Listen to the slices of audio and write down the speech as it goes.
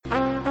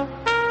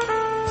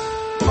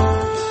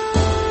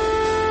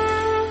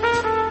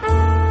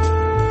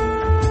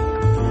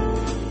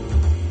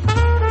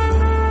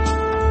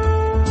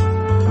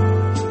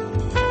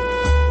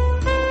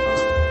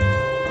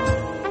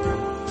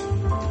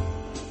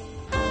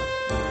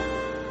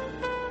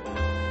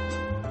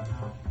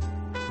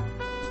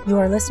You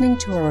are listening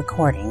to a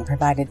recording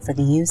provided for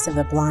the use of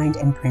the blind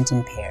and print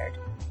impaired.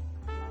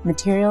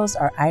 Materials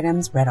or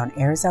items read on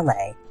Airs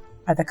LA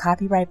are the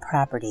copyright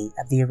property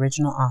of the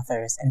original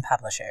authors and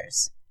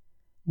publishers.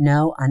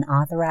 No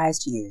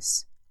unauthorized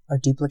use or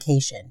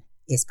duplication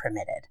is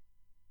permitted.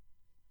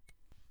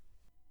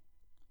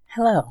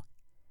 Hello,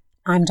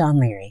 I'm Dawnn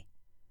Leary.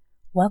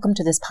 Welcome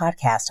to this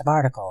podcast of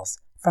articles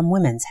from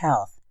Women's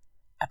Health,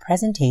 a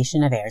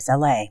presentation of Airs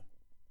LA.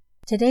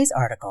 Today's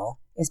article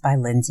is by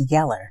Lindsay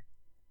Geller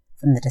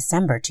from the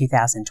December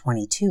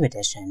 2022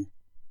 edition.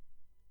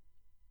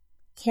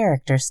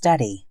 Character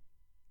Study.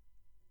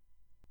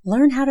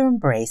 Learn how to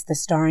embrace the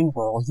starring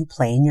role you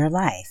play in your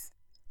life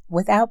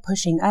without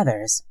pushing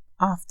others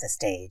off the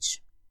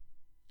stage.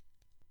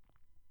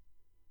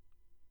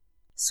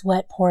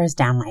 Sweat pours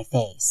down my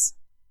face.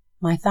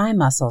 My thigh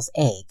muscles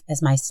ache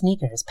as my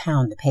sneakers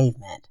pound the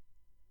pavement.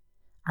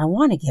 I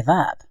want to give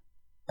up,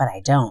 but I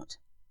don't.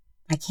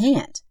 I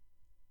can't.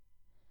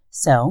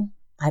 So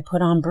I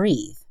put on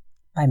Breathe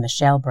by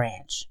Michelle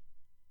Branch.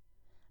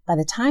 By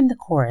the time the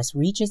chorus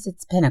reaches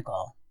its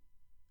pinnacle,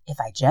 if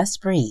I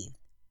just breathe,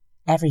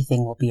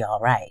 everything will be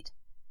all right.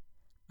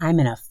 I'm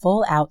in a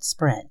full-out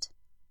sprint.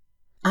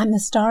 I'm the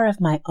star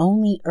of my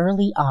only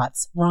early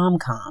aughts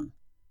rom-com,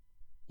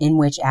 in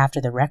which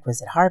after the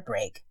requisite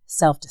heartbreak,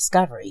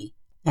 self-discovery,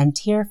 and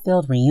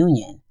tear-filled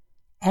reunion,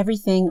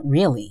 everything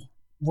really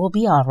will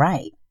be all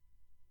right.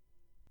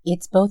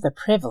 It's both a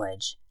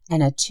privilege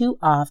and a too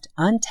oft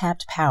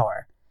untapped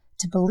power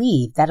to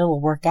believe that it'll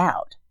work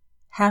out,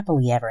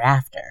 happily ever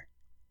after.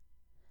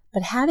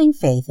 But having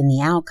faith in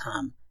the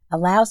outcome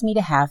allows me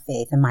to have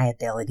faith in my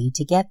ability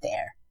to get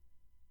there.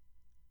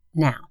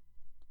 Now,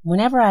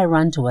 whenever I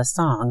run to a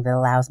song that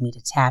allows me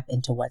to tap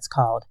into what's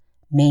called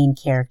main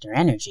character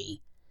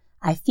energy,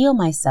 I feel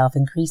myself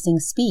increasing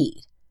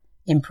speed,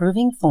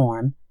 improving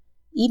form,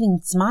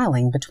 even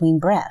smiling between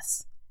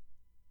breaths.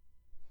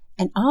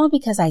 And all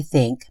because I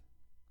think,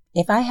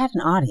 if I had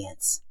an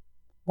audience,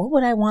 what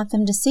would I want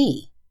them to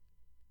see?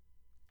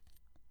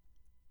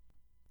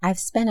 I've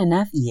spent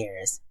enough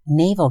years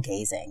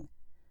navel-gazing,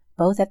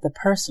 both at the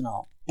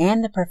personal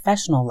and the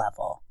professional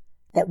level,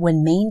 that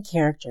when main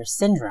character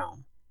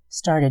syndrome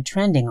started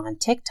trending on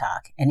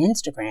TikTok and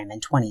Instagram in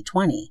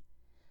 2020,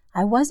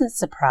 I wasn't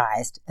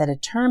surprised that a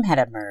term had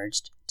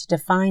emerged to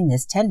define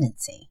this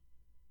tendency.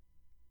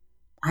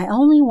 I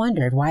only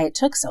wondered why it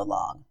took so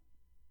long.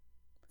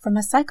 From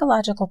a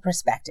psychological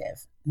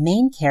perspective,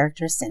 main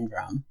character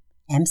syndrome,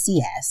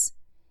 MCS,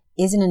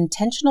 is an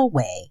intentional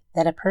way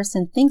that a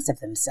person thinks of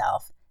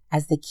themselves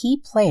as the key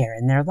player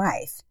in their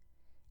life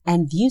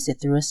and views it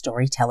through a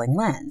storytelling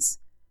lens,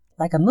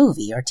 like a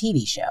movie or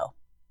TV show,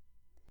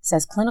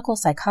 says clinical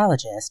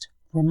psychologist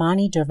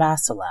Ramani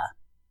Durvasula,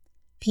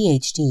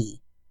 PhD,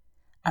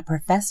 a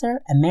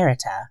professor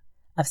emerita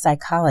of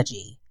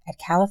psychology at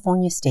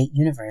California State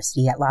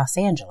University at Los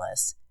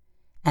Angeles,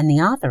 and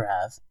the author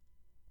of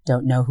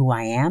Don't Know Who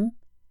I Am?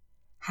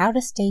 How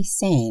to Stay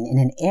Sane in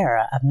an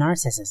Era of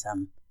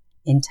Narcissism,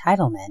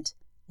 Entitlement,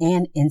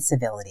 and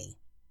Incivility.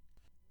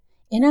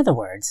 In other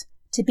words,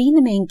 to be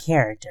the main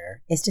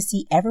character is to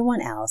see everyone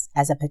else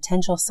as a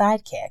potential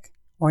sidekick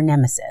or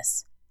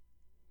nemesis.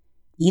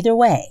 Either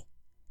way,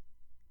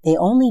 they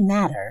only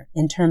matter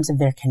in terms of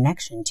their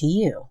connection to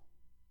you.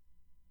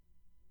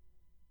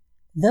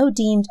 Though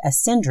deemed a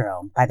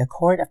syndrome by the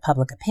court of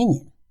public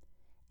opinion,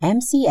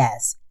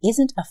 MCS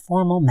isn't a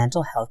formal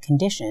mental health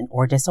condition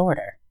or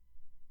disorder.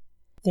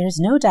 There's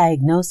no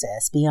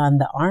diagnosis beyond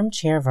the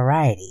armchair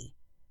variety,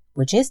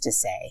 which is to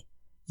say,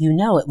 you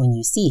know it when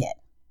you see it.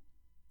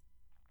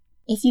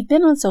 If you've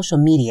been on social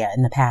media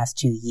in the past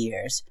 2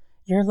 years,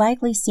 you're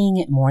likely seeing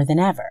it more than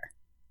ever.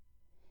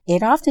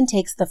 It often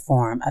takes the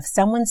form of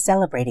someone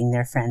celebrating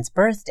their friend's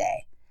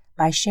birthday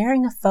by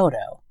sharing a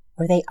photo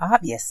where they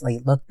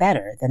obviously look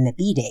better than the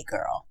B-Day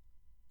girl,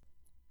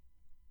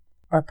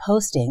 or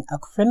posting a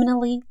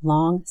criminally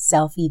long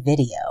selfie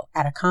video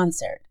at a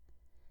concert,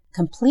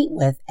 complete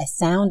with a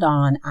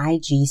sound-on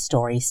IG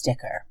story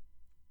sticker.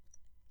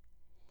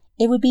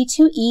 It would be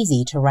too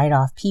easy to write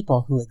off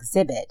people who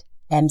exhibit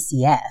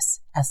MCS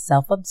as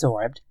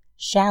self-absorbed,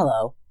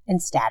 shallow, and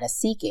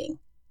status-seeking.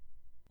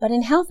 But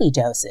in healthy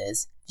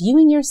doses,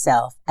 viewing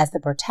yourself as the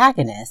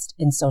protagonist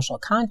in social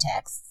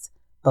contexts,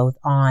 both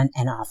on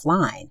and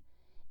offline,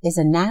 is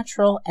a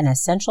natural and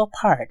essential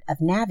part of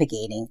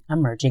navigating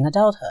emerging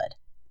adulthood,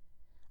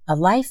 a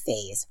life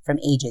phase from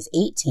ages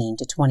 18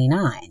 to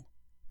 29,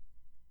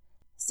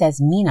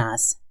 says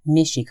Minas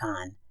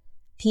Mishikhan,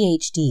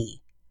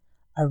 PhD,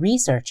 a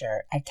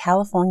researcher at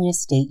California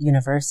State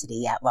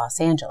University at Los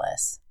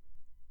Angeles.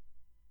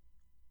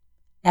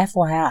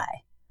 FYI,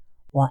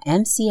 while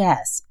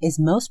MCS is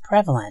most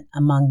prevalent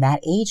among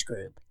that age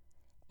group,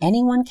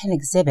 anyone can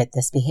exhibit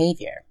this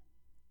behavior.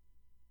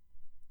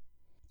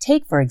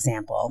 Take, for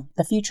example,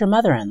 the future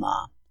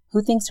mother-in-law,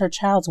 who thinks her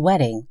child's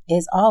wedding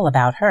is all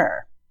about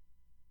her.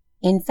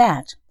 In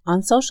fact,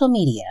 on social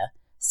media,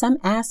 some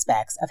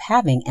aspects of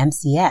having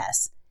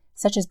MCS,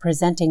 such as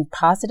presenting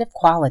positive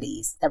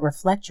qualities that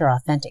reflect your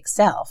authentic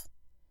self,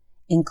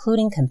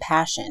 including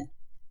compassion,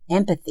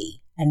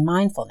 empathy, and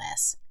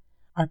mindfulness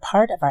are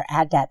part of our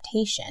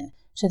adaptation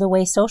to the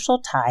way social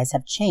ties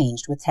have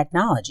changed with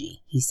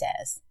technology, he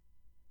says.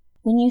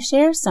 When you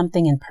share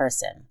something in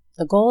person,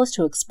 the goal is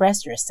to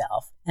express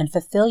yourself and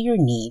fulfill your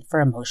need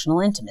for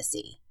emotional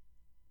intimacy.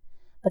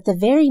 But the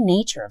very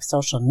nature of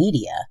social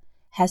media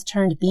has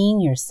turned being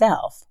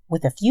yourself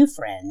with a few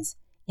friends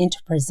into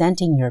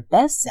presenting your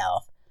best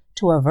self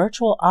to a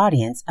virtual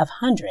audience of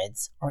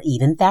hundreds or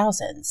even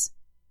thousands.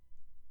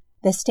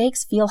 The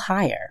stakes feel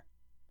higher.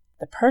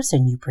 The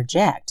person you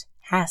project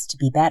has to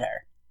be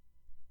better.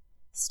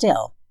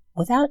 Still,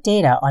 without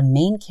data on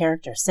main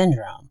character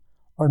syndrome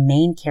or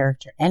main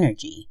character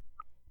energy,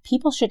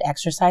 people should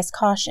exercise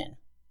caution.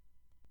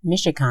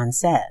 Michigan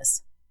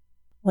says,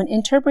 when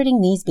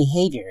interpreting these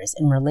behaviors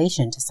in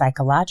relation to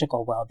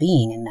psychological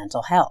well-being and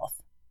mental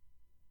health.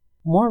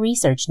 More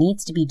research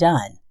needs to be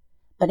done,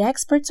 but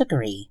experts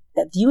agree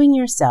that viewing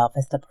yourself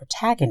as the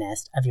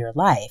protagonist of your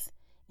life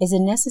is a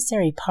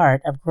necessary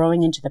part of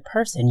growing into the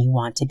person you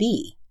want to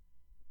be.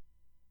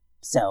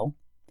 So,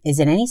 is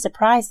it any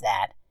surprise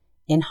that,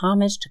 in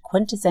homage to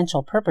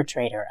quintessential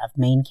perpetrator of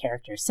main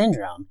character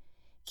syndrome,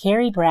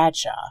 Carrie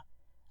Bradshaw,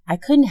 I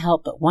couldn't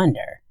help but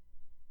wonder,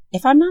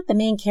 if I'm not the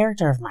main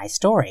character of my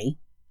story,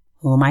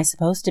 who am I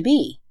supposed to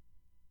be?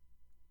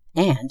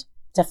 And,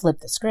 to flip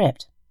the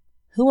script,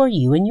 who are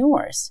you in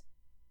yours?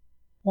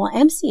 While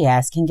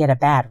MCS can get a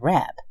bad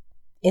rep,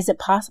 is it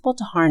possible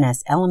to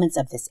harness elements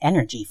of this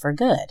energy for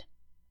good?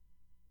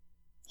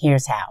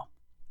 Here's how.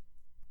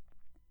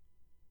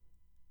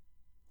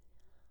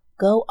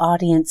 Go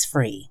audience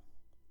free.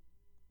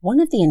 One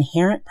of the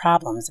inherent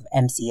problems of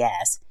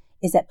MCS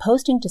is that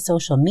posting to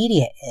social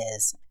media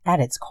is,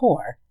 at its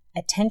core,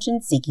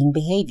 attention-seeking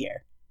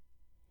behavior.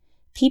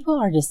 People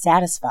are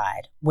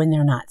dissatisfied when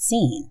they're not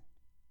seen,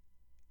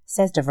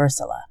 says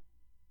Diversala.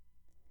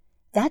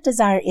 That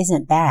desire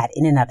isn't bad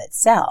in and of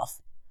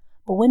itself,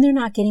 but when they're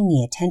not getting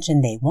the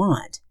attention they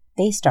want,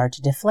 they start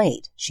to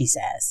deflate, she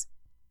says.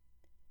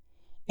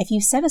 If you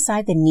set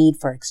aside the need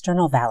for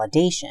external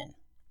validation,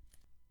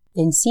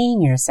 then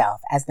seeing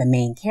yourself as the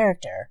main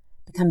character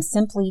becomes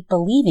simply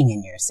believing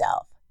in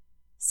yourself,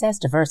 says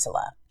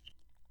Diversala.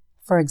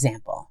 For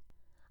example,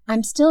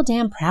 I'm still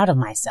damn proud of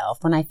myself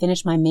when I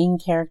finish my main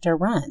character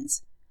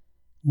runs.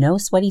 No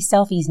sweaty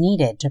selfies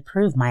needed to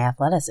prove my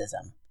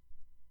athleticism.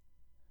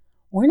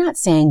 We're not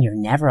saying you're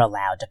never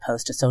allowed to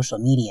post to social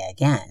media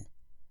again,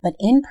 but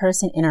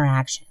in-person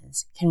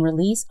interactions can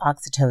release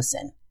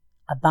oxytocin,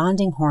 a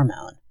bonding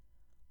hormone,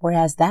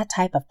 whereas that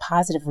type of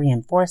positive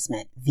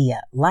reinforcement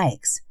via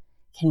likes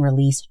can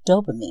release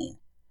dopamine,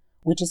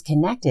 which is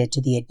connected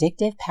to the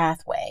addictive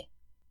pathway,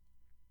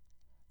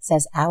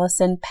 says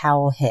Allison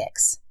Powell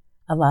Hicks,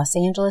 a Los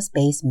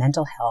Angeles-based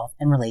mental health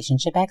and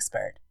relationship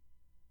expert.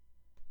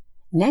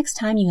 Next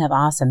time you have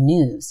awesome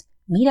news,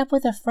 meet up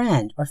with a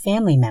friend or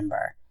family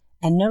member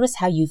and notice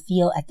how you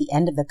feel at the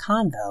end of the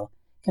convo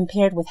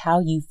compared with how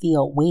you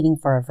feel waiting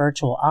for a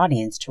virtual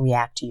audience to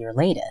react to your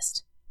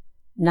latest.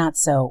 Not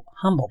so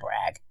humble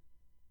brag.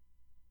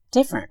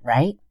 Different,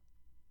 right?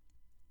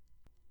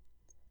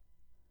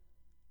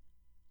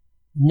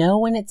 Know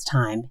when it's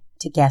time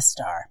to guest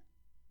star.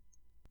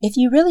 If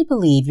you really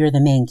believe you're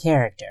the main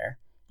character,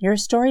 your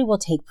story will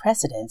take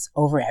precedence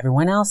over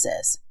everyone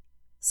else's,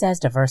 says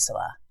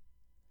Diversala.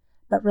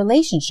 But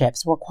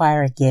relationships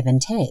require a give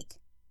and take.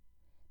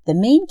 The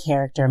main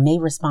character may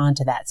respond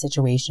to that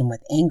situation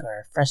with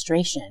anger,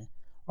 frustration,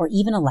 or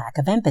even a lack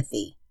of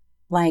empathy,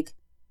 like,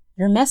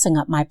 "You're messing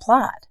up my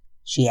plot,"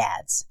 she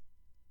adds.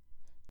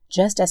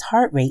 Just as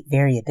heart rate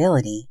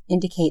variability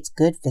indicates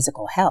good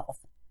physical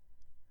health,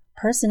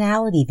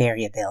 personality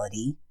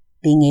variability,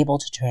 being able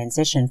to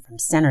transition from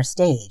center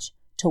stage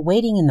to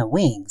waiting in the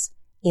wings,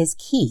 is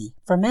key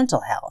for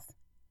mental health,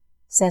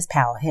 says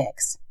Powell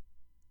Hicks.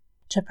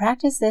 To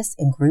practice this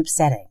in group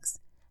settings,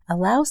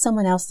 allow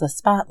someone else the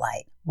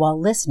spotlight while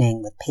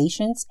listening with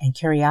patience and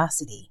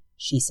curiosity,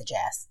 she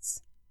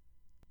suggests.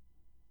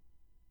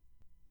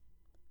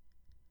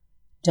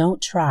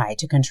 Don't try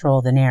to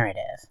control the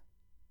narrative.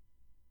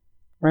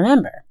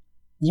 Remember,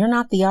 you're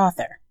not the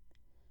author.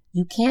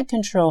 You can't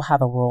control how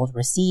the world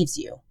receives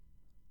you.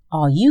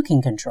 All you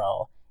can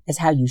control is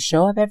how you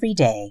show up every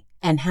day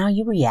and how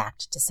you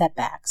react to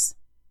setbacks.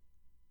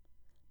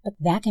 But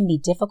that can be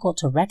difficult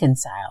to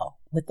reconcile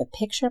with the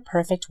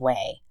picture-perfect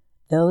way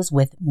those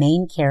with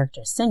main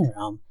character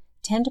syndrome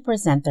tend to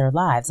present their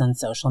lives on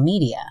social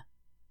media.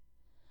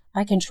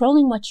 By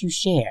controlling what you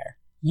share,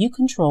 you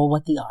control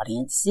what the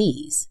audience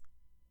sees.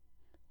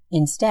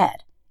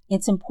 Instead,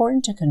 it's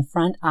important to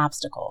confront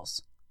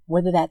obstacles,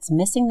 whether that's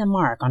missing the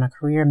mark on a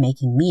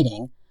career-making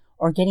meeting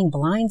or getting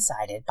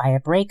blindsided by a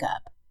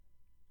breakup,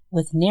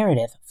 with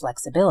narrative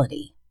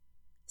flexibility,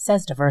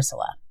 says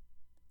Diversala.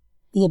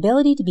 The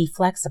ability to be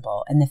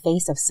flexible in the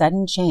face of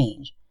sudden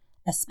change,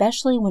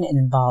 especially when it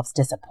involves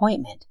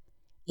disappointment,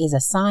 is a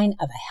sign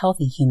of a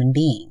healthy human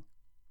being.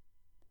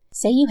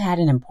 Say you had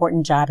an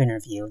important job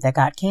interview that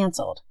got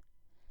canceled.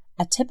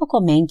 A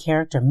typical main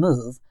character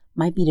move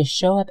might be to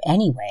show up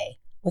anyway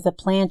with a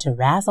plan to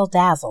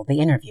razzle-dazzle the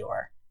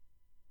interviewer.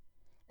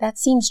 That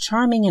seems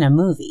charming in a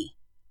movie,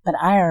 but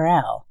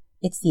IRL,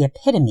 it's the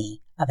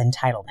epitome of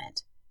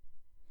entitlement.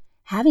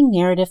 Having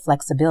narrative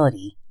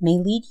flexibility may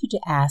lead you to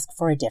ask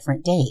for a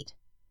different date,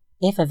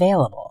 if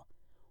available,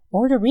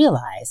 or to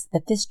realize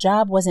that this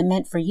job wasn't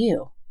meant for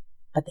you,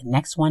 but the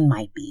next one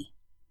might be.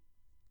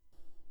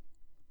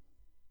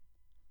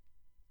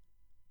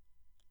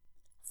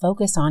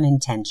 Focus on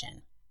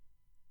intention.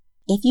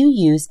 If you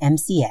use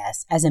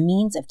MCS as a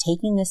means of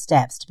taking the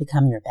steps to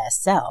become your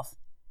best self,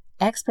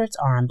 experts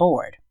are on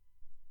board.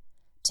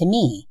 To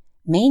me,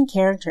 main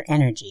character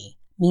energy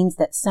means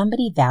that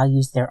somebody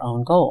values their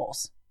own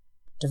goals,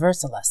 Dawnn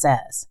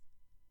says.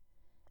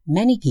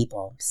 Many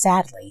people,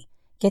 sadly,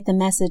 get the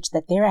message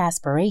that their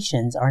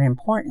aspirations aren't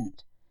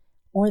important,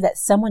 or that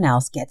someone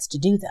else gets to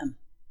do them.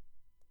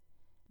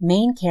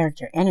 Main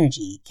character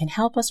energy can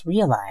help us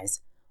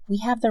realize we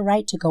have the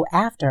right to go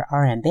after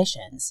our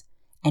ambitions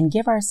and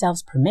give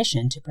ourselves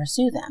permission to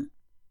pursue them.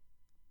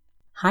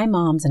 Hi,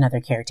 moms and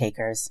other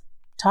caretakers,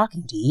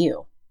 talking to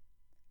you.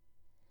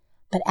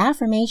 But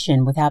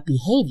affirmation without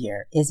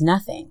behavior is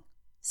nothing,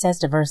 says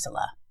Dawnn.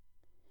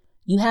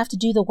 You have to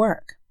do the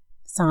work,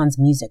 sans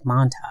music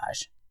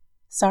montage.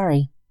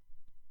 Sorry.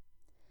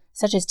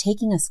 Such as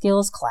taking a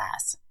skills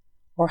class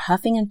or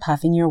huffing and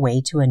puffing your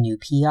way to a new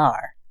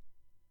PR.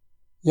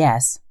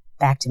 Yes,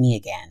 back to me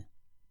again.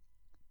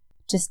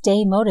 To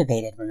stay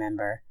motivated,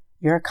 remember,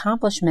 your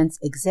accomplishments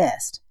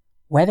exist,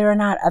 whether or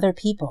not other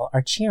people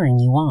are cheering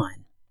you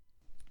on.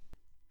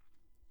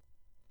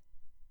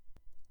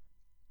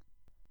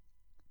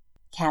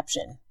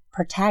 Caption: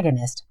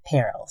 Protagonist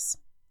Perils.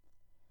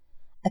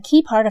 A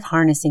key part of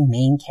harnessing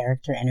main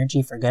character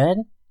energy for good?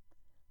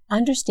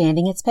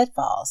 Understanding its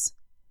pitfalls,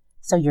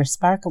 so your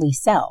sparkly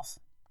self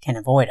can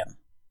avoid them.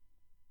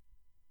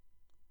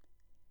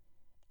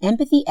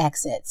 Empathy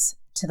exits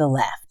to the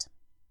left.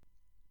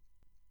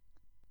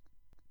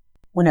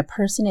 When a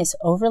person is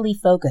overly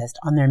focused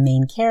on their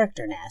main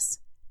characterness,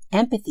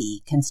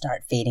 empathy can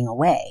start fading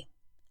away,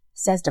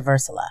 says Dawnn.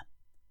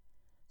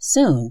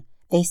 Soon,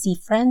 they see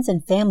friends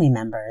and family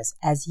members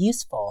as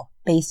useful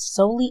based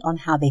solely on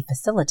how they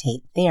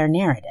facilitate their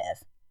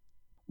narrative.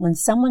 When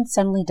someone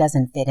suddenly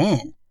doesn't fit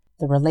in,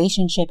 the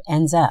relationship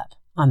ends up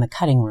on the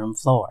cutting room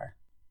floor.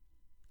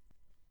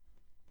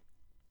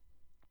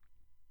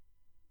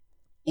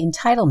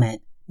 Entitlement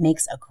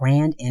makes a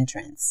grand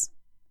entrance.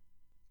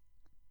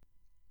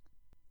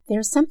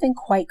 There's something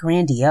quite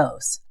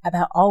grandiose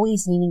about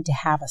always needing to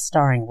have a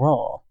starring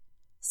role,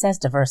 says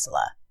Dawnn.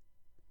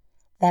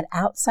 That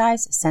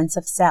outsized sense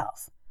of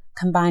self,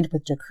 combined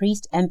with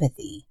decreased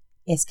empathy,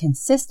 is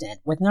consistent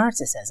with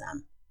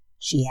narcissism,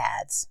 she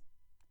adds.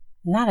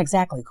 Not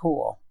exactly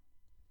cool.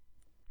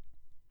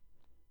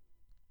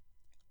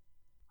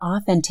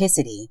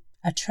 Authenticity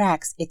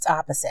attracts its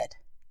opposite.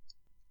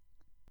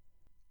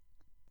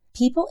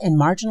 People in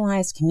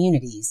marginalized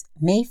communities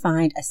may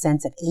find a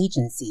sense of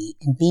agency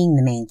in being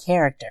the main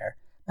character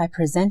by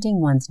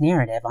presenting one's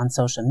narrative on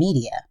social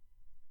media,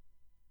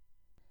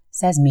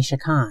 says Misha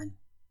Khan.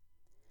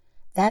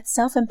 That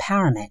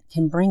self-empowerment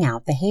can bring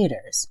out the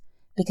haters,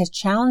 because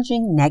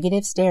challenging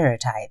negative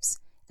stereotypes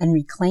and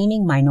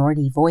reclaiming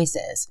minority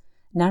voices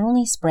not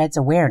only spreads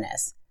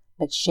awareness,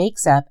 but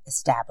shakes up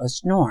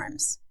established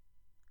norms.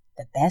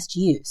 The best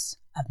use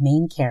of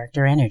main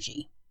character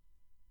energy.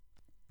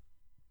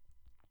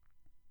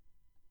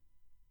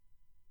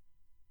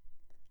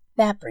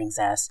 That brings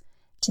us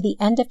to the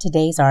end of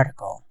today's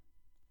article.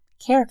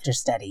 Character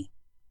Study.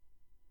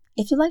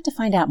 If you'd like to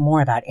find out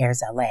more about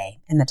AIRS LA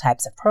and the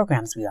types of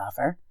programs we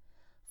offer,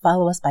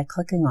 follow us by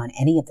clicking on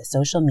any of the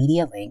social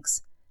media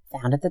links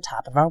found at the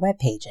top of our web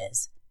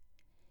pages.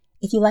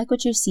 If you like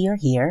what you see or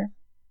hear,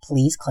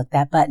 please click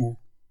that button.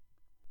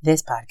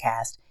 This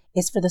podcast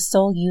is for the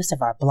sole use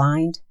of our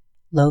blind,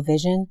 low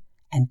vision,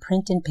 and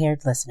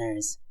print-impaired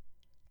listeners.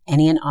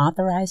 Any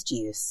unauthorized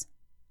use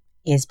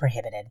is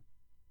prohibited.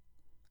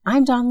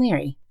 I'm Dawnn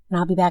Leary, and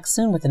I'll be back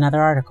soon with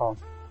another article.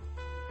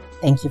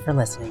 Thank you for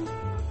listening.